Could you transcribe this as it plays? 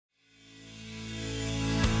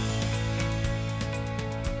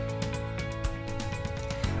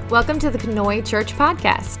Welcome to the Conoy Church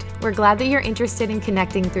Podcast. We're glad that you're interested in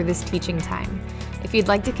connecting through this teaching time. If you'd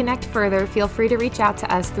like to connect further, feel free to reach out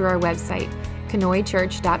to us through our website,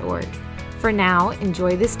 conoychurch.org. For now,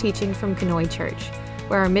 enjoy this teaching from Conoy Church,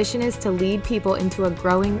 where our mission is to lead people into a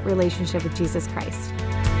growing relationship with Jesus Christ.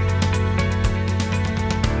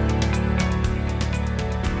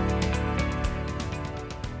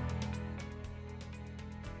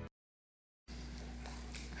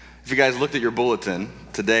 If you guys looked at your bulletin,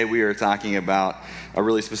 today we are talking about a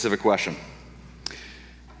really specific question.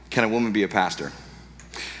 Can a woman be a pastor?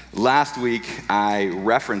 Last week, I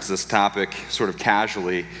referenced this topic sort of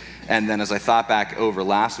casually, and then as I thought back over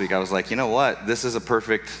last week, I was like, you know what? This is a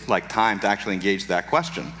perfect time to actually engage that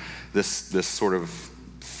question, this sort of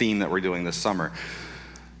theme that we're doing this summer.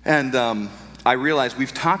 And I realized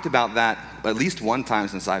we've talked about that at least one time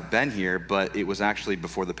since I've been here, but it was actually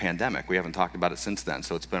before the pandemic. We haven't talked about it since then,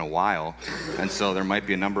 so it's been a while. And so there might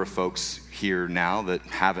be a number of folks here now that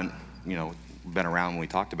haven't, been around when we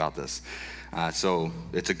talked about this. So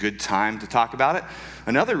it's a good time to talk about it.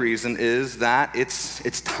 Another reason is that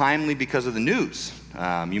it's timely because of the news.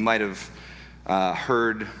 You might have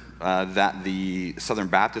heard that the Southern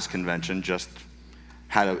Baptist Convention just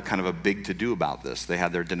had a kind of a big to-do about this. They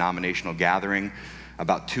had their denominational gathering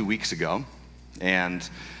about 2 weeks ago, and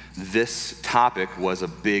this topic was a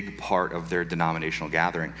big part of their denominational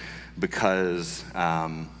gathering because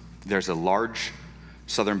there's a large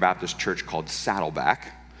Southern Baptist church called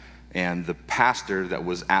Saddleback, and the pastor that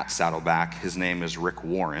was at Saddleback, his name is Rick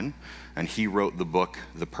Warren, and he wrote the book,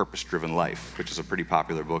 The Purpose-Driven Life, which is a pretty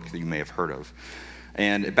popular book that you may have heard of.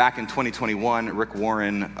 And back in 2021, Rick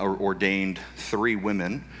Warren ordained 3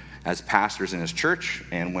 women as pastors in his church,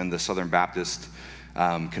 and when the Southern Baptist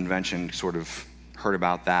Convention sort of heard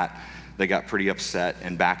about that, they got pretty upset,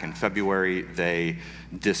 and back in February, they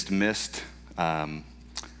dismissed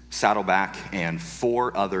Saddleback and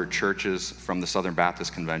 4 other churches from the Southern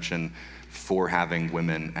Baptist Convention for having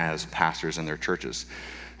women as pastors in their churches.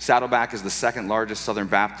 Saddleback is the second largest Southern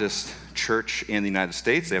Baptist church in the United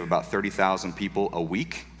States. They have about 30,000 people a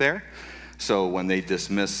week there. So when they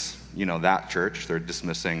dismiss, that church, they're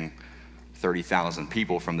dismissing 30,000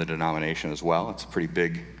 people from the denomination as well. It's a pretty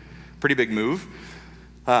big move.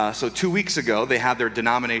 So 2 weeks ago, they had their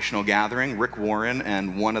denominational gathering. Rick Warren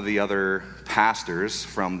and one of the other pastors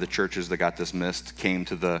from the churches that got dismissed came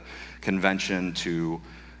to the convention to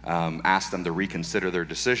ask them to reconsider their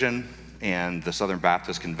decision. And the Southern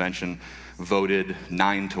Baptist Convention voted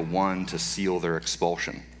 9-1 to seal their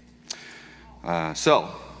expulsion. So,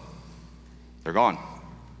 they're gone.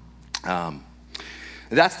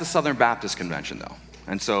 That's the Southern Baptist Convention, though.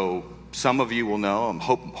 And so, some of you will know,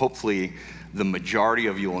 hopefully the majority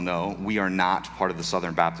of you will know, we are not part of the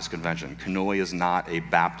Southern Baptist Convention. Conoy is not a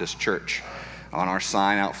Baptist church. On our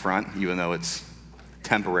sign out front, even though it's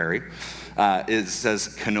temporary, it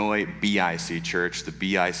says Conoy BIC Church. The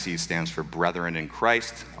BIC stands for Brethren in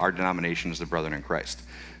Christ. Our denomination is the Brethren in Christ,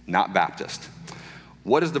 not Baptist.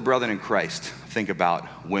 What does the Brethren in Christ think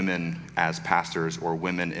about women as pastors or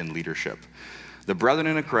women in leadership? The Brethren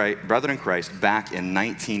in Christ back in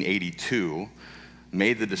 1982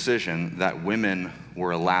 made the decision that women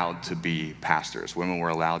were allowed to be pastors. Women were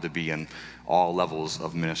allowed to be in all levels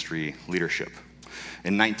of ministry leadership.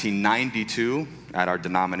 In 1992, at our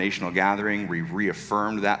denominational gathering, we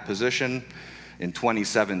reaffirmed that position. In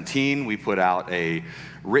 2017, we put out a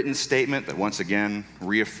written statement that once again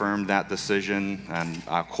reaffirmed that decision. And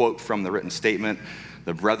a quote from the written statement: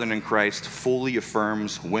 "The Brethren in Christ fully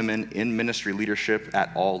affirms women in ministry leadership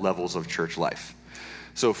at all levels of church life."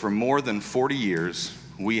 So for more than 40 years,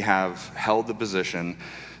 we have held the position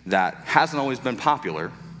that hasn't always been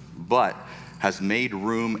popular, but has made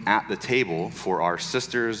room at the table for our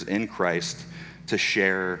sisters in Christ to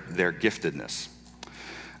share their giftedness.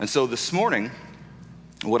 And so this morning,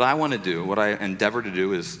 what I endeavor to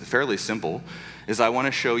do is fairly simple, is I want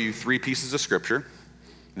to show you 3 pieces of scripture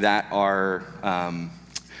that are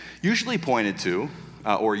usually pointed to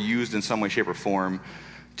or used in some way, shape, or form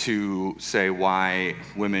to say why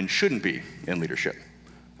women shouldn't be in leadership,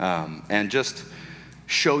 and just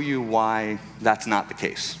show you why that's not the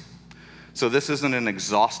case. So this isn't an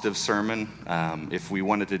exhaustive sermon. If we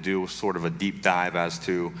wanted to do sort of a deep dive as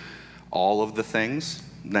to all of the things,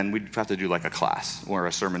 then we'd have to do like a class or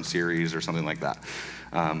a sermon series or something like that.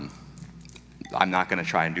 I'm not going to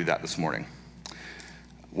try and do that this morning.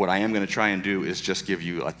 What I am going to try and do is just give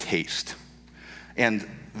you a taste. And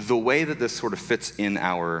the way that this sort of fits in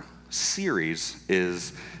our series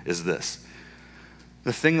is this.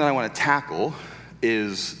 The thing that I want to tackle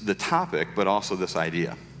is the topic, but also this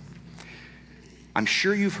idea. I'm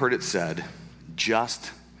sure you've heard it said,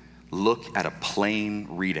 just look at a plain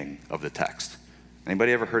reading of the text.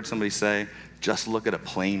 Anybody ever heard somebody say, just look at a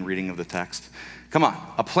plain reading of the text? Come on,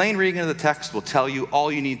 a plain reading of the text will tell you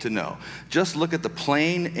all you need to know. Just look at the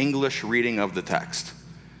plain English reading of the text.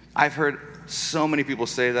 I've heard so many people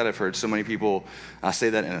say that. I've heard so many people say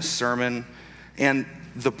that in a sermon. And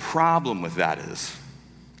the problem with that is,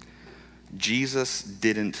 Jesus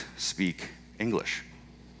didn't speak English.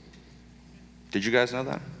 Did you guys know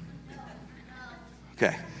that?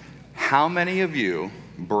 Okay. How many of you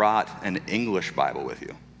brought an English Bible with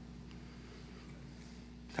you?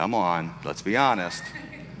 Come on, let's be honest.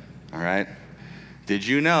 All right? Did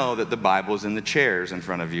you know that the Bibles in the chairs in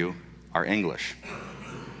front of you are English?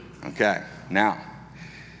 Okay, now,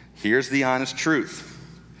 here's the honest truth.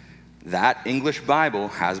 That English Bible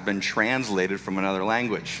has been translated from another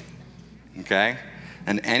language, okay?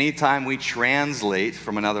 And anytime we translate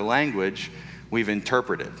from another language, we've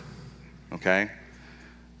interpreted, okay?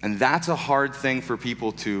 And that's a hard thing for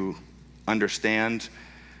people to understand.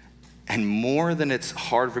 And more than it's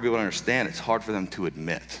hard for people to understand, it's hard for them to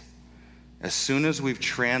admit. As soon as we've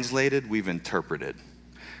translated, we've interpreted.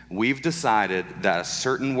 We've decided that a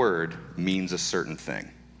certain word means a certain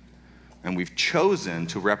thing. And we've chosen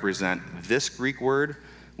to represent this Greek word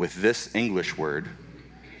with this English word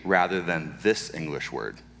rather than this English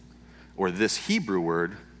word. Or this Hebrew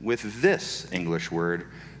word with this English word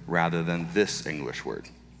rather than this English word.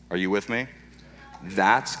 Are you with me?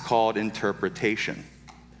 That's called interpretation,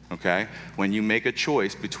 okay? When you make a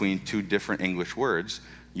choice between two different English words,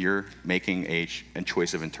 you're making a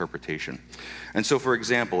choice of interpretation. And so, for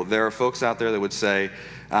example, there are folks out there that would say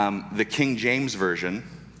the King James Version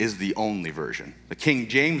is the only version. The King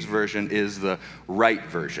James Version is the right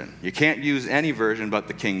version. You can't use any version but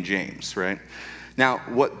the King James, right? Now,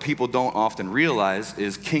 what people don't often realize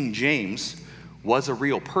is King James was a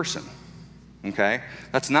real person, okay?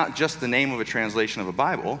 That's not just the name of a translation of a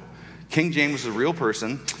Bible. King James was a real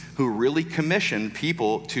person who really commissioned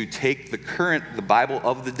people to take the Bible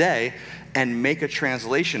of the day and make a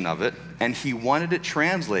translation of it. And he wanted it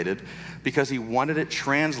translated because he wanted it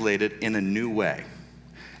translated in a new way.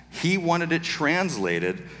 He wanted it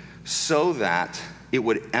translated so that it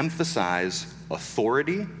would emphasize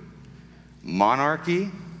authority,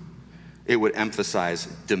 monarchy, it would emphasize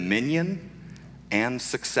dominion and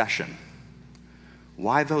succession.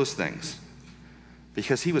 Why those things?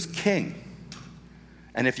 Because he was king.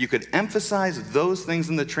 And if you could emphasize those things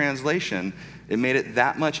in the translation, it made it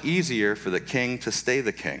that much easier for the king to stay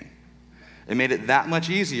the king. It made it that much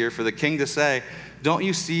easier for the king to say, don't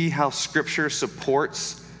you see how Scripture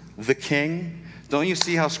supports the king? Don't you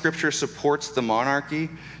see how Scripture supports the monarchy?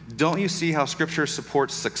 Don't you see how Scripture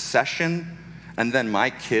supports succession? And then my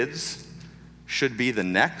kids should be the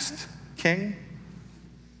next king?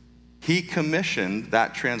 He commissioned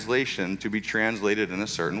that translation to be translated in a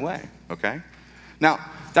certain way, okay? Now,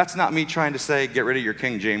 that's not me trying to say, get rid of your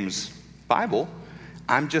King James Bible.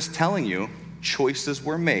 I'm just telling you, choices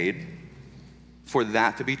were made for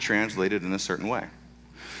that to be translated in a certain way.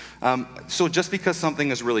 So just because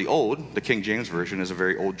something is really old, the King James Version is a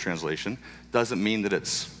very old translation, doesn't mean that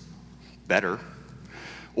it's better.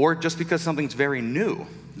 Or just because something's very new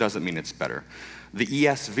doesn't mean it's better. The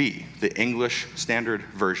ESV, the English Standard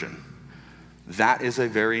Version, that is a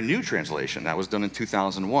very new translation. That was done in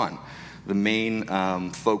 2001. The main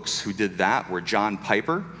folks who did that were John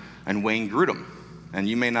Piper and Wayne Grudem. And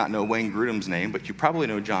you may not know Wayne Grudem's name, but you probably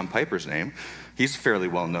know John Piper's name. He's fairly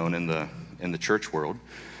well known in the church world.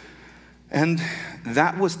 And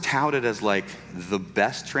that was touted as like the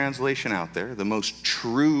best translation out there, the most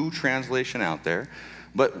true translation out there.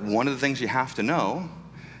 But one of the things you have to know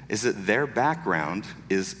is that their background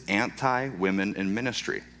is anti-women in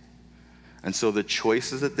ministry. And so the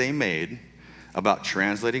choices that they made about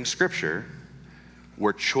translating Scripture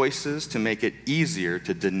were choices to make it easier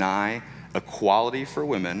to deny equality for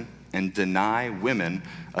women and deny women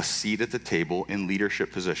a seat at the table in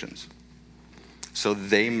leadership positions. So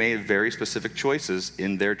they made very specific choices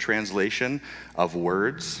in their translation of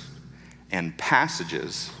words and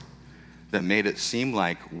passages that made it seem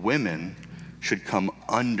like women should come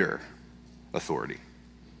under authority.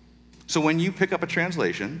 So when you pick up a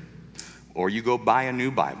translation or you go buy a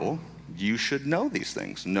new Bible, you should know these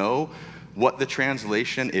things. Know what the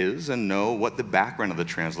translation is and know what the background of the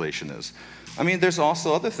translation is. I mean, there's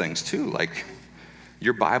also other things too, like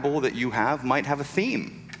your Bible that you have might have a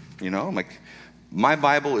theme, you know? Like my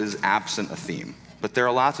Bible is absent a theme, but there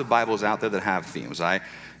are lots of Bibles out there that have themes. I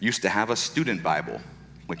used to have a student Bible,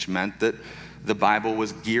 which meant that the Bible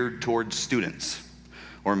was geared towards students.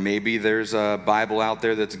 Or maybe there's a Bible out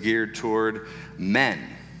there that's geared toward men.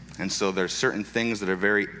 And so there's certain things that are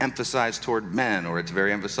very emphasized toward men, or it's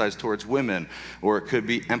very emphasized towards women, or it could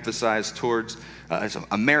be emphasized towards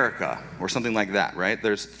America or something like that, right?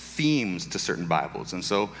 There's themes to certain Bibles. And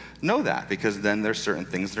so know that, because then there's certain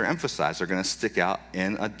things that are emphasized. They're going to stick out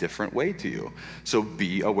in a different way to you. So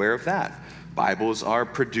be aware of that. Bibles are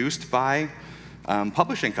produced by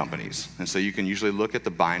publishing companies. And so you can usually look at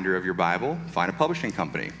the binder of your Bible, find a publishing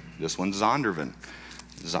company. This one's Zondervan.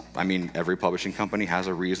 I mean, every publishing company has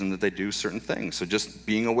a reason that they do certain things. So just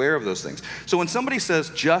being aware of those things. So when somebody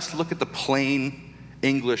says, just look at the plain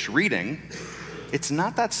English reading, it's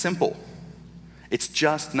not that simple. It's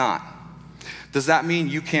just not. Does that mean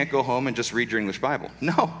you can't go home and just read your English Bible?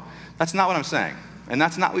 No, that's not what I'm saying. And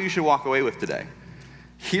that's not what you should walk away with today.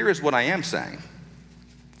 Here is what I am saying.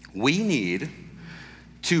 We need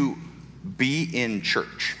to be in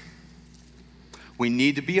church. We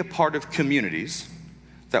need to be a part of communities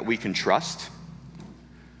that we can trust.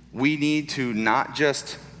 We need to not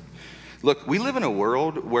just, look, we live in a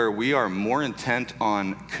world where we are more intent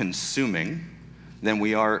on consuming than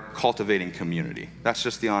we are cultivating community. That's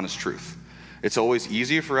just the honest truth. It's always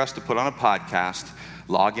easier for us to put on a podcast,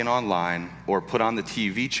 log in online, or put on the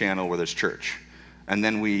TV channel where there's church. And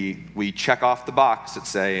then we check off the box that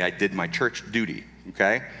say, I did my church duty,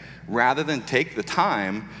 okay? Rather than take the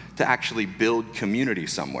time to actually build community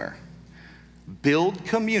somewhere. Build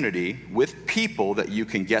community with people that you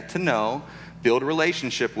can get to know, build a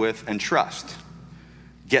relationship with, and trust.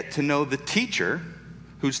 Get to know the teacher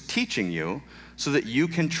who's teaching you so that you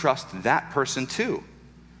can trust that person too.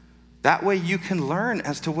 That way you can learn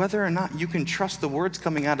as to whether or not you can trust the words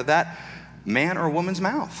coming out of that man or woman's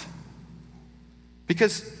mouth.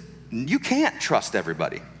 Because you can't trust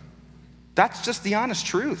everybody. That's just the honest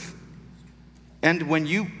truth. And when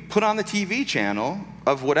you put on the TV channel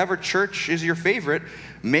of whatever church is your favorite,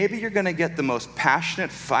 maybe you're going to get the most passionate,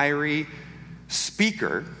 fiery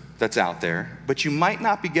speaker that's out there, but you might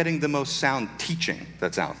not be getting the most sound teaching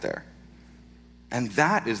that's out there. And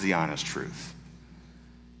that is the honest truth.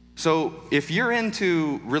 So if you're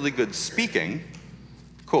into really good speaking,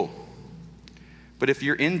 cool. But if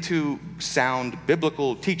you're into sound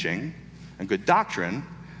biblical teaching and good doctrine,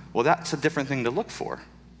 well, that's a different thing to look for.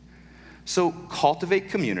 So cultivate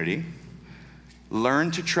community,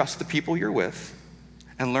 learn to trust the people you're with,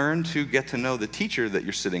 and learn to get to know the teacher that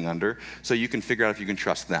you're sitting under so you can figure out if you can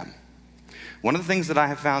trust them. One of the things that I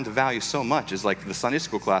have found to value so much is like the Sunday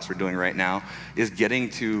school class we're doing right now is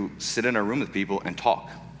getting to sit in a room with people and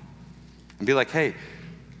talk. And be like, hey,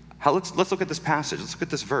 let's look at this passage. Let's look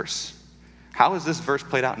at this verse. How has this verse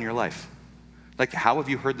played out in your life? Like, how have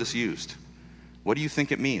you heard this used? What do you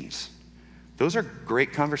think it means? Those are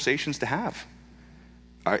great conversations to have.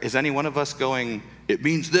 Is any one of us going, it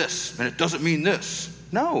means this, and it doesn't mean this?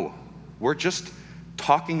 No, we're just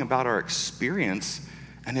talking about our experience,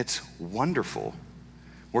 and it's wonderful.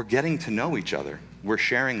 We're getting to know each other. We're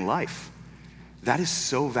sharing life. That is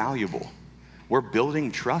so valuable. We're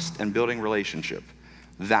building trust and building relationship.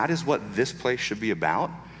 That is what this place should be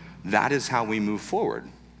about. That is how we move forward,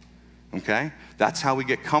 okay? That's how we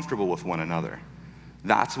get comfortable with one another.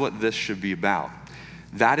 That's what this should be about.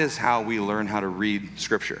 That is how we learn how to read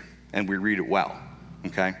Scripture, and we read it well,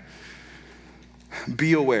 okay?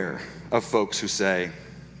 Be aware of folks who say,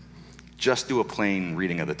 just do a plain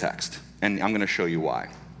reading of the text, and I'm going to show you why.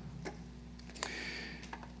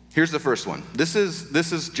 Here's the first one. This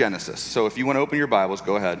is Genesis, so if you want to open your Bibles,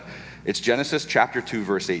 go ahead. It's Genesis chapter 2,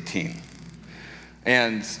 verse 18.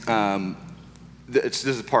 And this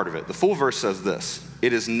is part of it. The full verse says this: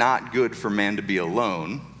 it is not good for man to be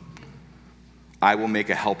alone. I will make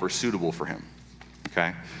a helper suitable for him.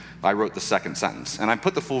 Okay? I wrote the second sentence. And I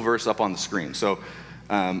put the full verse up on the screen. So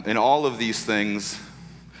in all of these things,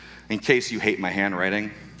 in case you hate my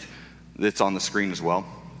handwriting, it's on the screen as well.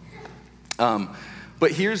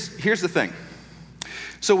 But here's the thing.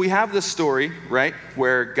 So we have this story, right,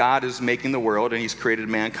 where God is making the world and he's created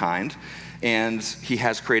mankind. And he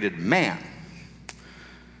has created man.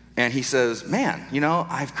 And he says, man,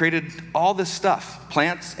 I've created all this stuff,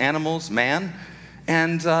 plants, animals, man,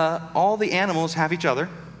 and all the animals have each other,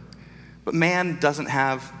 but man doesn't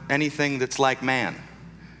have anything that's like man.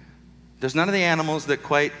 There's none of the animals that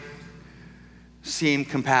quite seem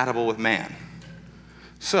compatible with man.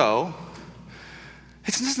 So,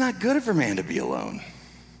 it's just not good for man to be alone.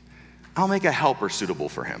 I'll make a helper suitable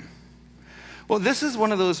for him. Well, this is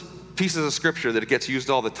one of those pieces of scripture that it gets used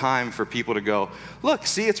all the time for people to go, look,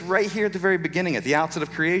 see, it's right here at the very beginning, at the outset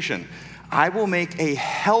of creation. I will make a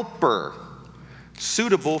helper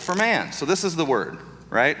suitable for man. So this is the word,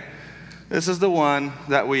 right? This is the one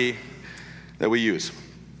that we use.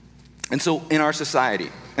 And so in our society,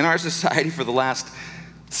 in our society for the last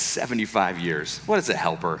 75 years, what is a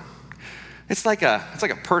helper? It's like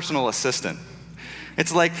a personal assistant.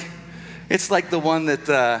 It's like the one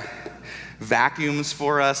that vacuums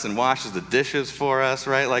for us and washes the dishes for us,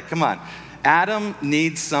 right? Like, come on. Adam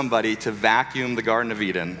needs somebody to vacuum the Garden of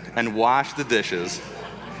Eden and wash the dishes,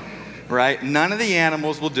 right? None of the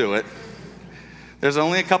animals will do it. There's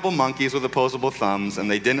only a couple monkeys with opposable thumbs, and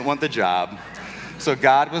they didn't want the job. So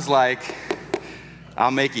God was like,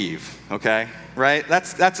 I'll make Eve, okay? Right?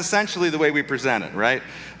 That's essentially the way we present it, right?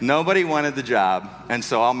 Nobody wanted the job, and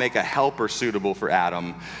so I'll make a helper suitable for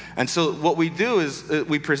Adam. And so what we do is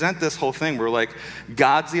we present this whole thing. We're like,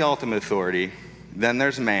 God's the ultimate authority, then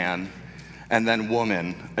there's man, and then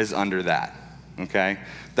woman is under that, okay?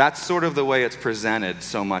 That's sort of the way it's presented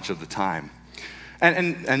so much of the time.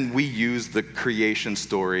 And we use the creation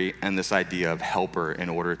story and this idea of helper in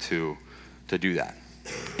order to do that.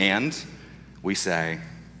 And we say,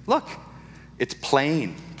 look, it's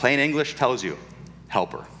plain. Plain English tells you,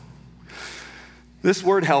 helper. This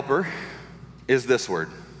word helper is this word.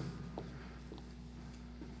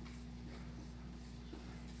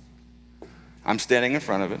 I'm standing in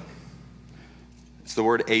front of it. It's the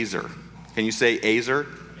word azer. Can you say azer?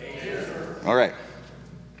 Azer. All right.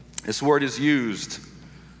 This word is used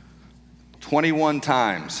 21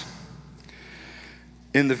 times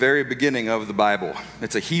in the very beginning of the Bible.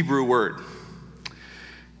 It's a Hebrew word.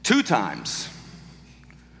 2 times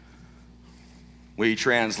we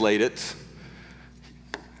translate it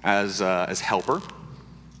as helper,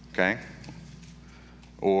 okay?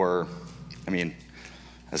 Or,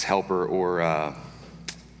 as helper or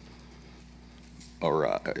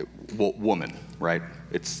woman, right?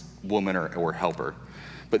 It's woman or helper.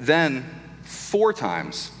 But then 4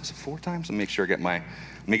 times, is it 4 times? Let me make sure let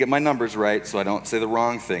me get my numbers right so I don't say the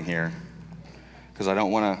wrong thing here, because I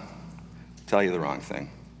don't want to tell you the wrong thing.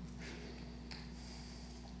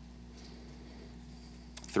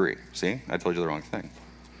 3, see? I told you the wrong thing.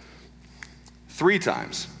 3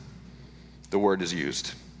 times the word is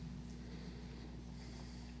used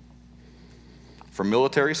for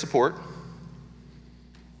military support.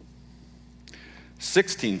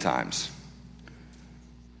 16 times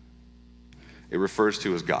it refers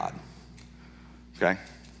to as God, okay?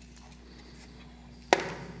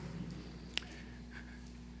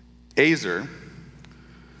 Azer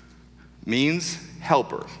means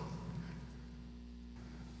helper.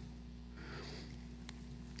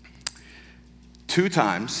 Two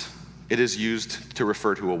times it is used to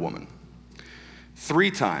refer to a woman.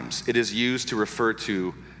 3 times it is used to refer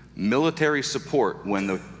to military support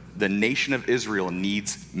when the nation of Israel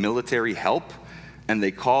needs military help, and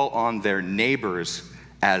they call on their neighbors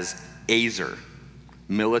as azer,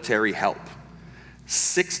 military help.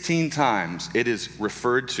 16 times it is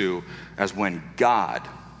referred to as when God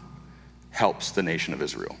helps the nation of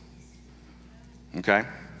Israel. Okay?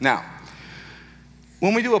 Now,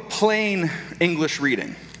 when we do a plain English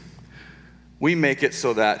reading, we make it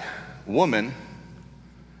so that woman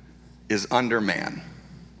is under man.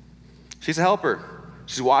 She's a helper.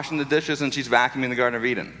 She's washing the dishes and she's vacuuming the Garden of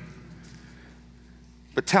Eden.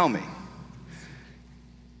 But tell me,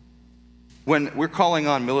 when we're calling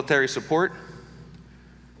on military support,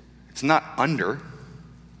 it's not under.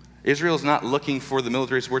 Israel's not looking for the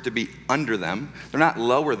military support to be under them. They're not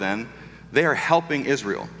lower than. They are helping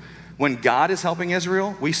Israel. When God is helping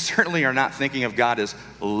Israel, we certainly are not thinking of God as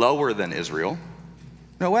lower than Israel.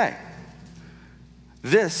 No way.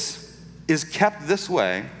 This is kept this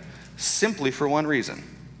way simply for one reason: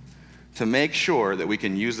 to make sure that we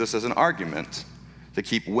can use this as an argument to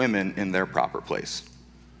keep women in their proper place.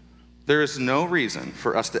 There is no reason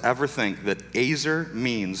for us to ever think that azer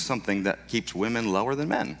means something that keeps women lower than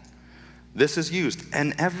men. This is used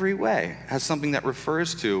in every way as something that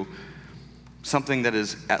refers to something that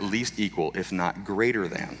is at least equal, if not greater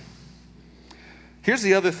than. Here's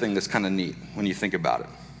the other thing that's kind of neat when you think about it.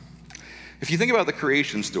 If you think about the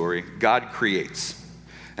creation story, God creates.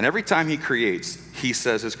 And every time he creates, he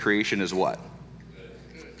says his creation is what?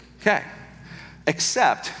 Okay.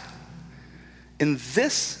 Except in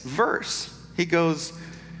this verse, he goes,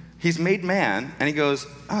 he's made man, and he goes,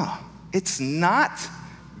 oh, it's not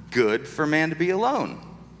good for man to be alone,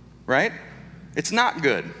 right? It's not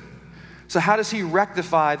good. So how does he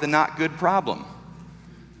rectify the not good problem?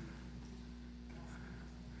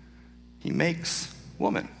 He makes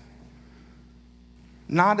woman.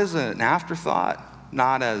 Not as an afterthought,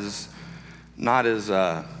 not as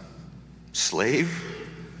a slave,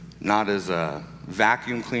 not as a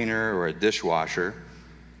vacuum cleaner or a dishwasher.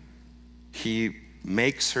 He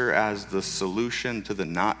makes her as the solution to the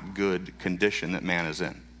not good condition that man is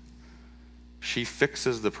in. she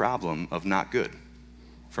fixes the problem of not good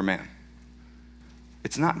for man.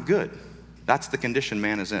 It's not good. That's the condition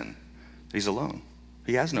man is in. He's alone.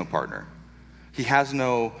 He has no partner. He has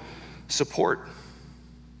no support.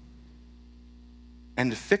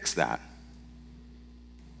 And to fix that,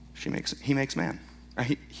 he makes man.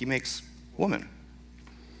 He makes woman.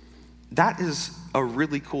 That is a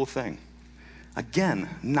really cool thing. Again,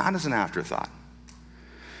 not as an afterthought.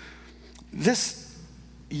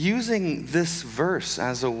 Using this verse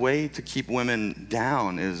as a way to keep women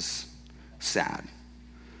down is sad.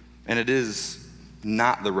 And it is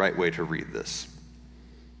not the right way to read this.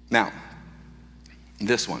 Now,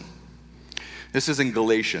 this one. This is in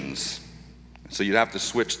Galatians. So you'd have to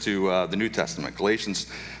switch to the New Testament, Galatians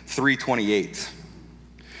 3:28.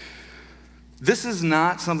 This is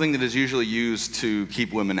not something that is usually used to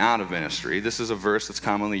keep women out of ministry. This is a verse that's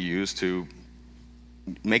commonly used to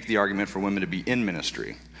make the argument for women to be in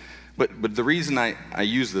ministry. But the reason I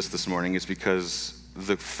use this morning is because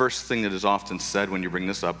the first thing that is often said when you bring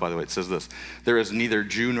this up, by the way, it says this: there is neither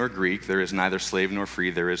Jew nor Greek, there is neither slave nor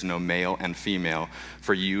free, there is no male and female,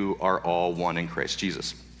 for you are all one in Christ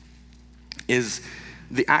Jesus. Is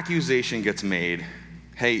the accusation gets made,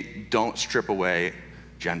 hey, don't strip away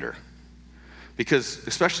gender. Because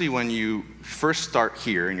especially when you first start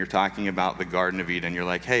here and you're talking about the Garden of Eden, you're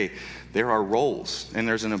like, hey, there are roles, and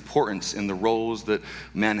there's an importance in the roles that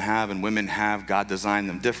men have and women have. God designed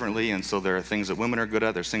them differently, and so there are things that women are good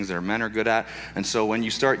at, there's things that men are good at. And so when you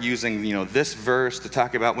start using, this verse to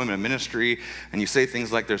talk about women in ministry, and you say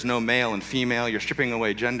things like there's no male and female, you're stripping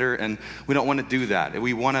away gender, and we don't want to do that.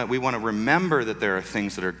 We want to remember that there are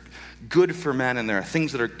things that are good for men, and there are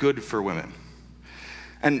things that are good for women.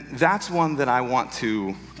 And that's one that I want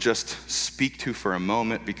to just speak to for a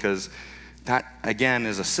moment, because that, again,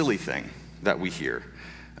 is a silly thing that we hear,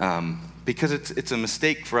 because it's a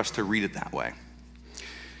mistake for us to read it that way.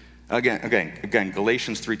 Again,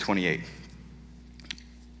 Galatians 3:28.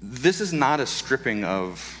 This is not a stripping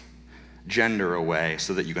of gender away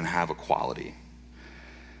so that you can have equality.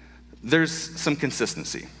 There's some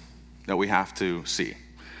consistency that we have to see.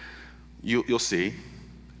 You'll see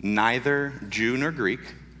neither Jew nor Greek,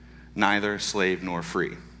 neither slave nor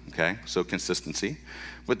free. Okay, so consistency.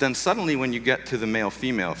 But then suddenly when you get to the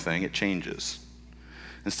male-female thing, it changes.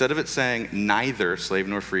 Instead of it saying neither slave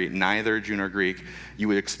nor free, neither Jew nor Greek, you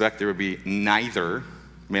would expect there would be neither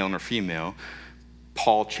male nor female.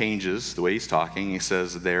 Paul changes the way he's talking. He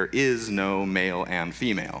says there is no male and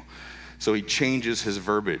female. So he changes his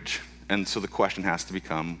verbiage. And so the question has to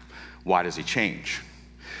become, why does he change?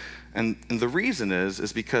 And the reason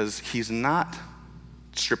is because he's not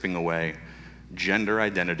stripping away gender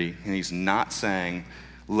identity, and he's not saying,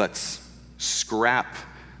 let's scrap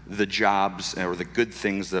the jobs or the good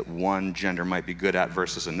things that one gender might be good at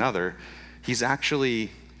versus another. He's actually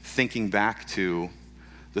thinking back to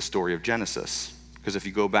the story of Genesis. Because if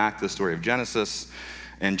you go back to the story of Genesis,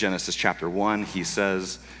 in Genesis chapter 1, he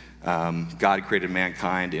says, God created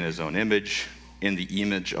mankind in his own image. In the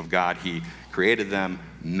image of God, he created them,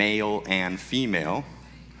 male and female.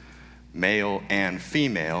 Male and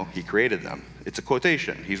female, he created them. It's a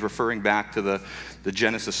quotation. He's referring back to the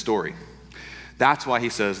Genesis story. That's why he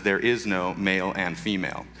says there is no male and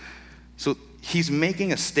female. So he's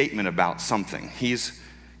making a statement about something. He's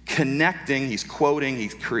connecting, he's quoting,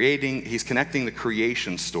 he's connecting the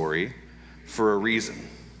creation story for a reason.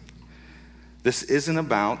 This isn't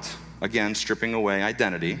about, again, stripping away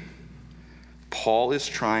identity. Paul is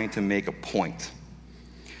trying to make a point.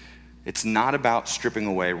 It's not about stripping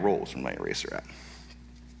away roles. Where's my eraser at?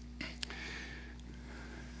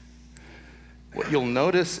 What you'll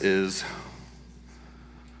notice is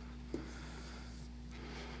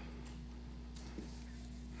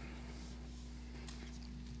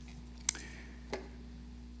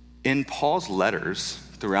in Paul's letters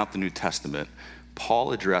throughout the New Testament,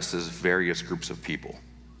 Paul addresses various groups of people.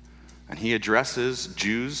 And he addresses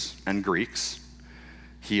Jews and Greeks.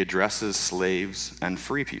 He addresses slaves and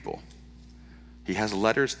free people. He has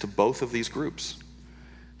letters to both of these groups.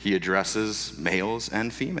 He addresses males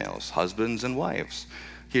and females, husbands and wives.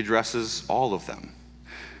 He addresses all of them.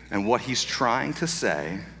 And what he's trying to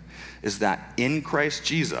say is that in Christ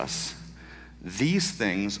Jesus, these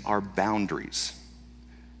things are boundaries.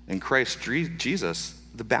 In Christ Jesus,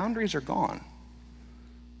 the boundaries are gone.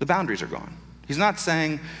 The boundaries are gone. He's not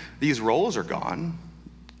saying these roles are gone.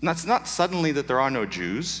 It's not suddenly that there are no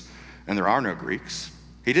Jews and there are no Greeks.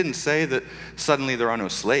 He didn't say that suddenly there are no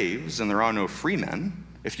slaves and there are no free men.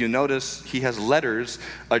 If you notice, he has letters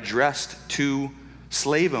addressed to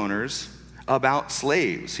slave owners about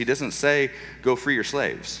slaves. He doesn't say, go free your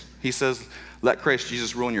slaves. He says, let Christ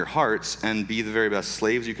Jesus rule in your hearts and be the very best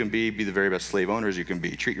slaves you can be the very best slave owners you can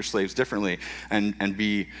be. Treat your slaves differently and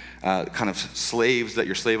be kind of slaves that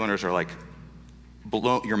your slave owners are like,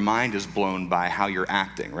 your mind is blown by how you're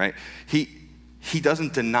acting, right? He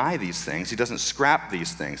doesn't deny these things. He doesn't scrap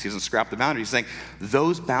these things. He doesn't scrap the boundaries. He's saying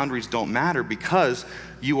those boundaries don't matter because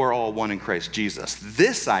you are all one in Christ Jesus.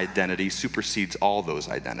 This identity supersedes all those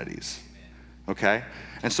identities, okay?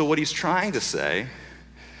 And so what he's trying to say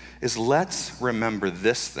is let's remember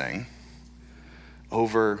this thing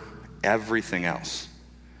over everything else.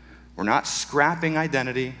 We're not scrapping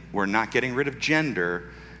identity. We're not getting rid of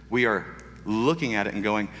gender. We are looking at it and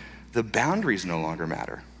going, the boundaries no longer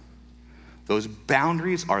matter. Those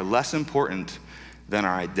boundaries are less important than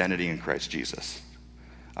our identity in Christ Jesus.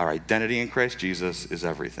 Our identity in Christ Jesus is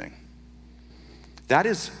everything. That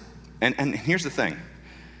is, and here's the thing.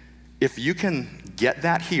 If you can get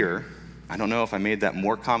that here, I don't know if I made that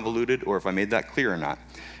more convoluted or if I made that clear or not.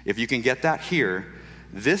 If you can get that here,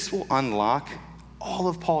 this will unlock all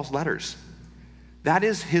of Paul's letters. That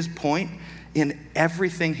is his point in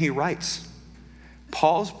everything he writes.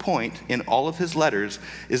 Paul's point in all of his letters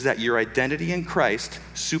is that your identity in Christ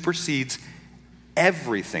supersedes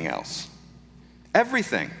everything else.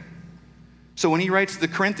 Everything. So when he writes to the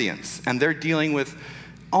Corinthians and they're dealing with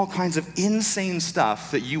all kinds of insane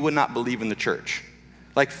stuff that you would not believe in the church,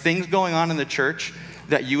 like things going on in the church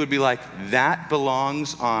that you would be like, that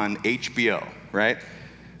belongs on HBO, right?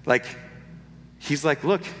 Like, he's like,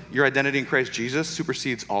 look, your identity in Christ Jesus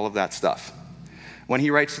supersedes all of that stuff. When he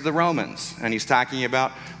writes to the Romans, and he's talking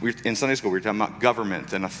about, in Sunday school, we were talking about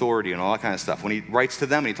government and authority and all that kind of stuff. When he writes to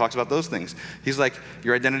them and he talks about those things, he's like,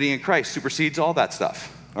 your identity in Christ supersedes all that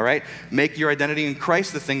stuff, all right? Make your identity in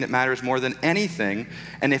Christ the thing that matters more than anything.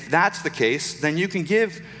 And if that's the case, then you can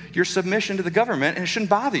give your submission to the government and it shouldn't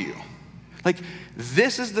bother you. Like,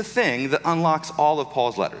 this is the thing that unlocks all of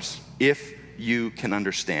Paul's letters, if you can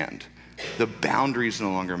understand. The boundaries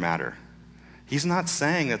no longer matter. He's not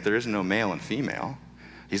saying that there is no male and female.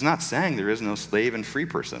 He's not saying there is no slave and free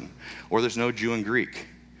person, or there's no Jew and Greek.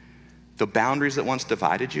 The boundaries that once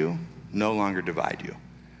divided you no longer divide you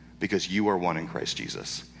because you are one in Christ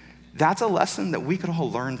Jesus. That's a lesson that we could all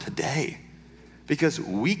learn today because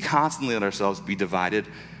we constantly let ourselves be divided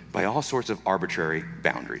by all sorts of arbitrary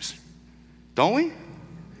boundaries. Don't we?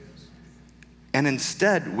 And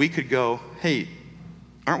instead, we could go, hey,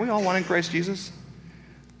 aren't we all one in Christ Jesus?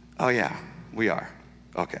 Oh yeah, we are.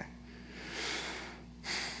 Okay.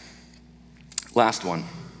 Last one.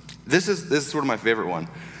 This is sort of my favorite one.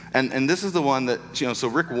 And this is the one that, so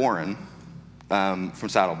Rick Warren from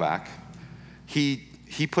Saddleback, he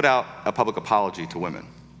put out a public apology to women.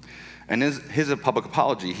 And his public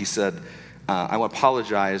apology, he said, I want to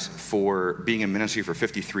apologize for being in ministry for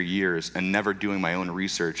 53 years and never doing my own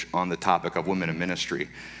research on the topic of women in ministry.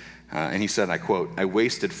 And he said, I quote, I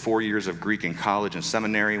wasted 4 years of Greek in college and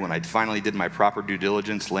seminary. When I finally did my proper due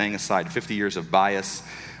diligence, laying aside 50 years of bias,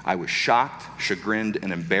 I was shocked, chagrined,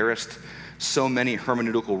 and embarrassed. So many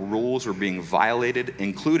hermeneutical rules were being violated,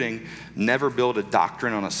 including never build a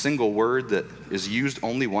doctrine on a single word that is used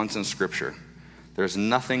only once in Scripture. There's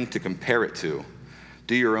nothing to compare it to.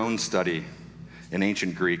 Do your own study in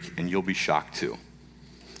ancient Greek, and you'll be shocked too.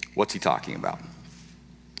 What's he talking about?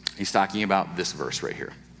 He's talking about this verse right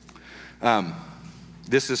here.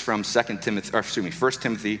 This is from 1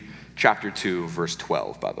 Timothy chapter 2, verse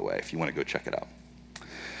 12, by the way, if you want to go check it out.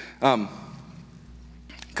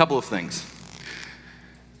 Couple of things.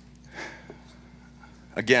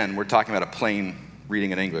 Again, we're talking about a plain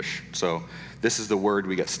reading in English, so this is the word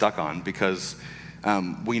we get stuck on because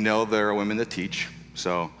we know there are women that teach,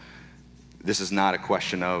 so this is not a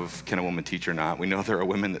question of can a woman teach or not. We know there are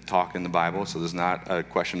women that talk in the Bible, so there's not a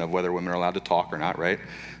question of whether women are allowed to talk or not, right?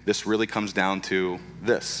 This really comes down to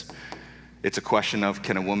this. It's a question of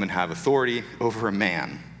can a woman have authority over a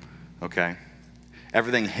man, okay?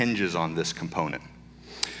 Everything hinges on this component.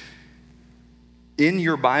 In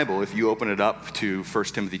your Bible, if you open it up to 1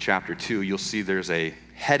 Timothy chapter 2, you'll see there's a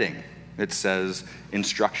heading that says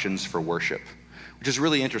instructions for worship, which is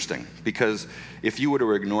really interesting because if you were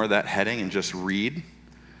to ignore that heading and just read,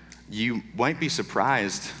 you might be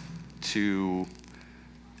surprised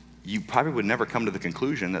you probably would never come to the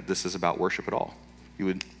conclusion that this is about worship at all. You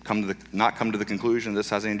would not come to the conclusion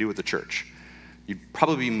this has anything to do with the church. You'd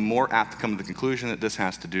probably be more apt to come to the conclusion that this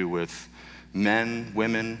has to do with men,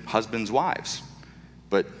 women, husbands, wives.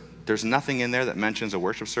 But there's nothing in there that mentions a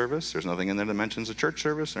worship service. There's nothing in there that mentions a church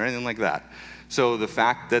service or anything like that. So the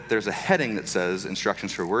fact that there's a heading that says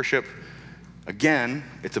instructions for worship, again,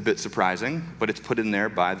 it's a bit surprising, but it's put in there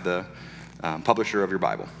by the publisher of your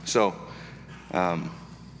Bible. So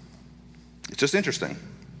it's just interesting.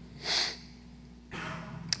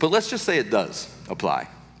 But let's just say it does apply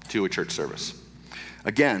to a church service.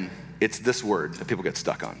 Again, it's this word that people get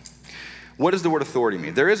stuck on. What does the word authority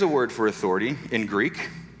mean? There is a word for authority in Greek,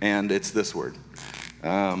 and it's this word.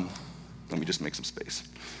 Let me just make some space.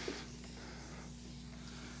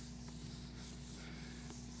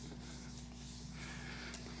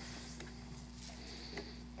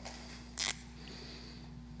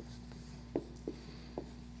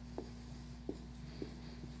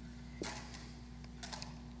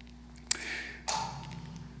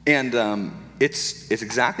 And it's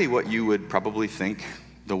exactly what you would probably think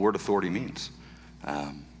the word authority means.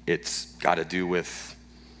 It's got to do with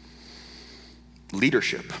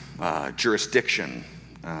leadership, jurisdiction.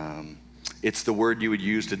 It's the word you would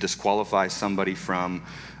use to disqualify somebody from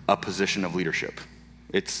a position of leadership.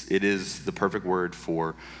 It is the perfect word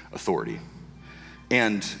for authority.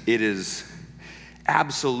 And it is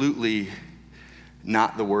absolutely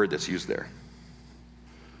not the word that's used there.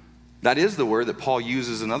 That is the word that Paul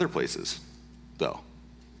uses in other places, though.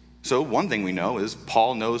 So one thing we know is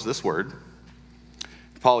Paul knows this word.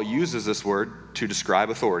 Paul uses this word to describe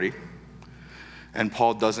authority, and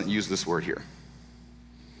Paul doesn't use this word here.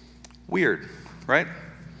 Weird, right?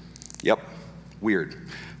 Yep, weird.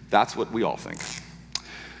 That's what we all think.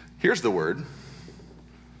 Here's the word.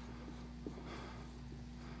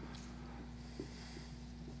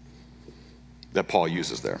 That Paul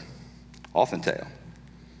uses there, authenteo.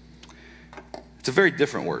 It's a very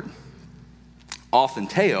different word.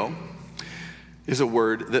 Authenteo is a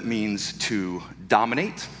word that means to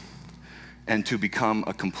dominate and to become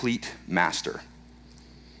a complete master.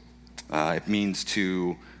 It means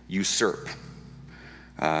to usurp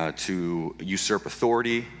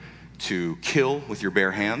authority, to kill with your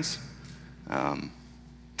bare hands.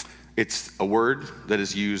 It's a word that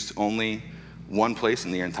is used only one place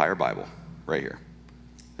in the entire Bible, right here.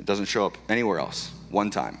 It doesn't show up anywhere else, one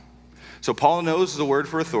time. So Paul knows the word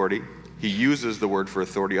for authority. He uses the word for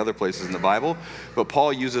authority other places in the Bible, but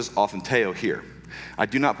Paul uses authenteo here. I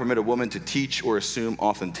do not permit a woman to teach or assume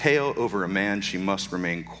authenteo over a man. She must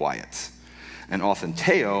remain quiet. And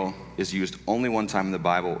authenteo is used only one time in the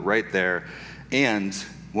Bible, right there. And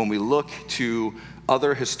when we look to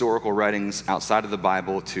other historical writings outside of the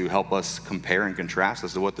Bible to help us compare and contrast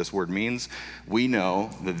as to what this word means, we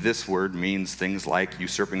know that this word means things like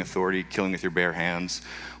usurping authority, killing with your bare hands.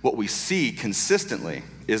 What we see consistently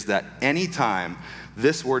is that anytime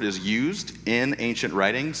this word is used in ancient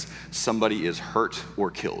writings, somebody is hurt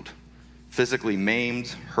or killed. Physically maimed,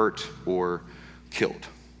 hurt, or killed.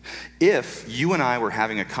 If you and I were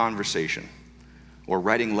having a conversation or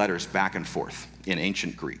writing letters back and forth in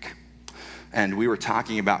ancient Greek, and we were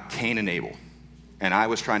talking about Cain and Abel, and I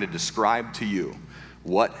was trying to describe to you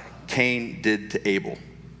what Cain did to Abel,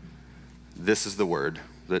 this is the word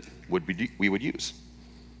that we would use,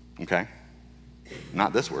 okay?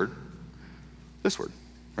 Not this word,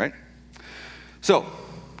 right? So,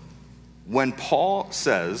 when Paul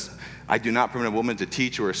says, I do not permit a woman to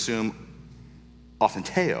teach or assume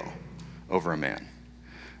authenteo over a man,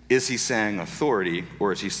 is he saying authority,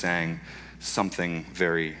 or is he saying something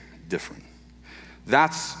very different?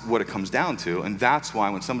 That's what it comes down to, and that's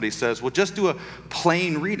why when somebody says, well, just do a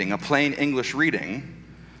plain reading, a plain English reading,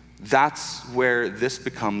 that's where this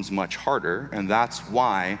becomes much harder, and that's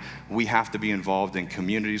why we have to be involved in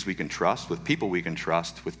communities we can trust, with people we can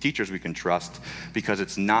trust, with teachers we can trust, because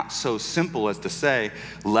it's not so simple as to say,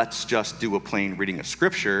 let's just do a plain reading of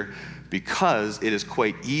Scripture, because it is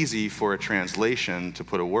quite easy for a translation to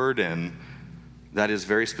put a word in that is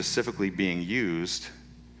very specifically being used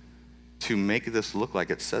to make this look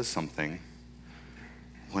like it says something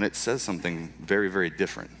when it says something very, very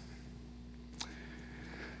different.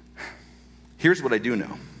 Here's what I do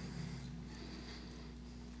know.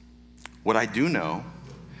 What I do know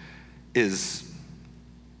is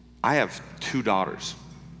I have 2 daughters.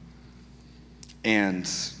 And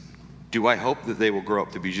do I hope that they will grow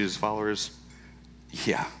up to be Jesus followers?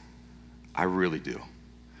 Yeah, I really do.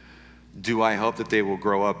 Do I hope that they will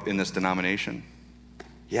grow up in this denomination?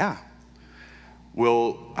 Yeah.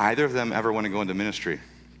 Will either of them ever want to go into ministry?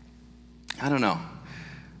 I don't know.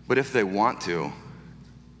 But if they want to,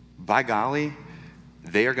 by golly,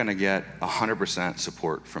 they are going to get 100%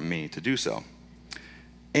 support from me to do so.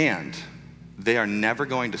 And they are never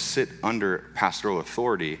going to sit under pastoral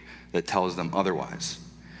authority that tells them otherwise.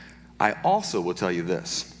 I also will tell you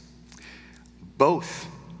this. Both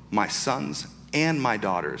my sons and my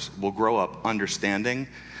daughters will grow up understanding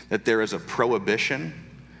that there is a prohibition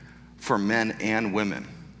for men and women.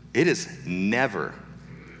 It is never,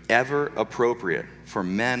 ever appropriate for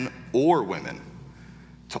men or women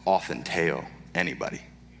to authenteo anybody,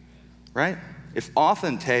 right? If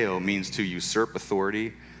authenteo means to usurp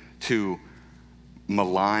authority, to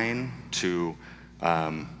malign, to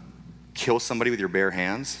kill somebody with your bare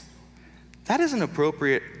hands, that isn't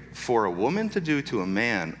appropriate for a woman to do to a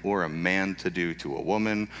man, or a man to do to a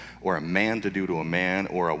woman, or a man to do to a man,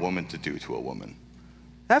 or a woman to do to a woman.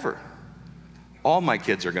 Ever. All my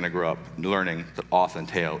kids are going to grow up learning that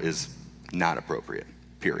authenteo is not appropriate,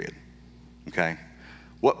 period. Okay?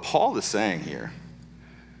 What Paul is saying here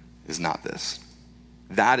is not this.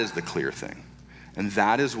 That is the clear thing. And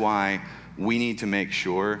that is why we need to make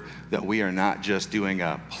sure that we are not just doing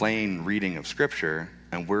a plain reading of Scripture,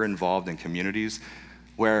 and we're involved in communities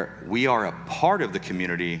where we are a part of the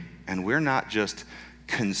community, and we're not just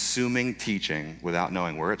consuming teaching without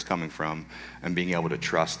knowing where it's coming from and being able to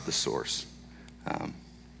trust the source.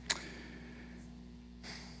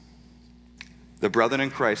 The Brethren in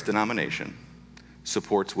Christ denomination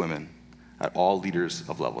supports women at all leaders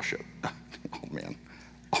of leadership. Oh man,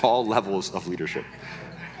 all levels of leadership.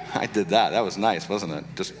 I did that. That was nice, wasn't it?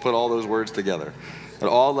 Just put all those words together. At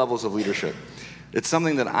all levels of leadership. It's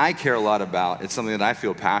something that I care a lot about. It's something that I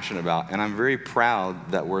feel passionate about. And I'm very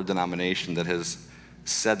proud that we're a denomination that has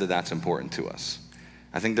said that that's important to us.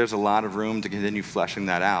 I think there's a lot of room to continue fleshing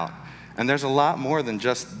that out. And there's a lot more than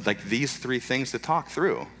just like these three things to talk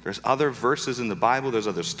through. There's other verses in the Bible. There's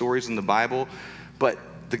other stories in the Bible. But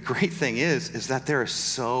the great thing is that there are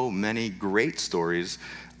so many great stories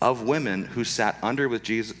of women who sat under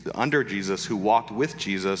Jesus, who walked with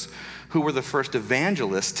Jesus, who were the first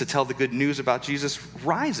evangelists to tell the good news about Jesus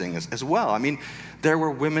rising as well. I mean, there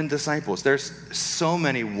were women disciples. There's so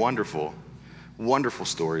many wonderful, wonderful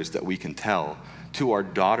stories that we can tell to our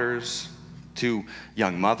daughters, to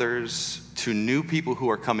young mothers, to new people who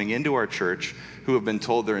are coming into our church who have been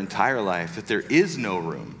told their entire life that there is no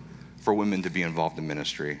room for women to be involved in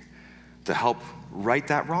ministry, to help right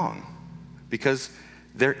that wrong. Because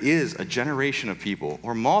there is a generation of people,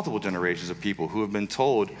 or multiple generations of people, who have been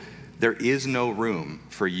told there is no room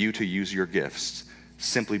for you to use your gifts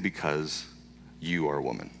simply because you are a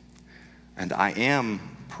woman. And I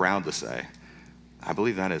am proud to say, I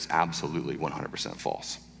believe that is absolutely 100%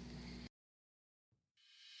 false.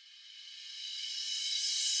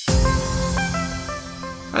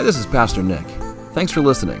 Hi, this is Pastor Nick. Thanks for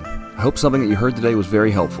listening. I hope something that you heard today was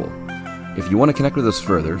very helpful. If you want to connect with us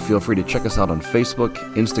further, feel free to check us out on Facebook,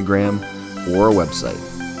 Instagram, or our website,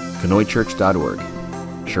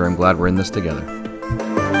 KenoyChurch.org. Sure, I'm glad we're in this together.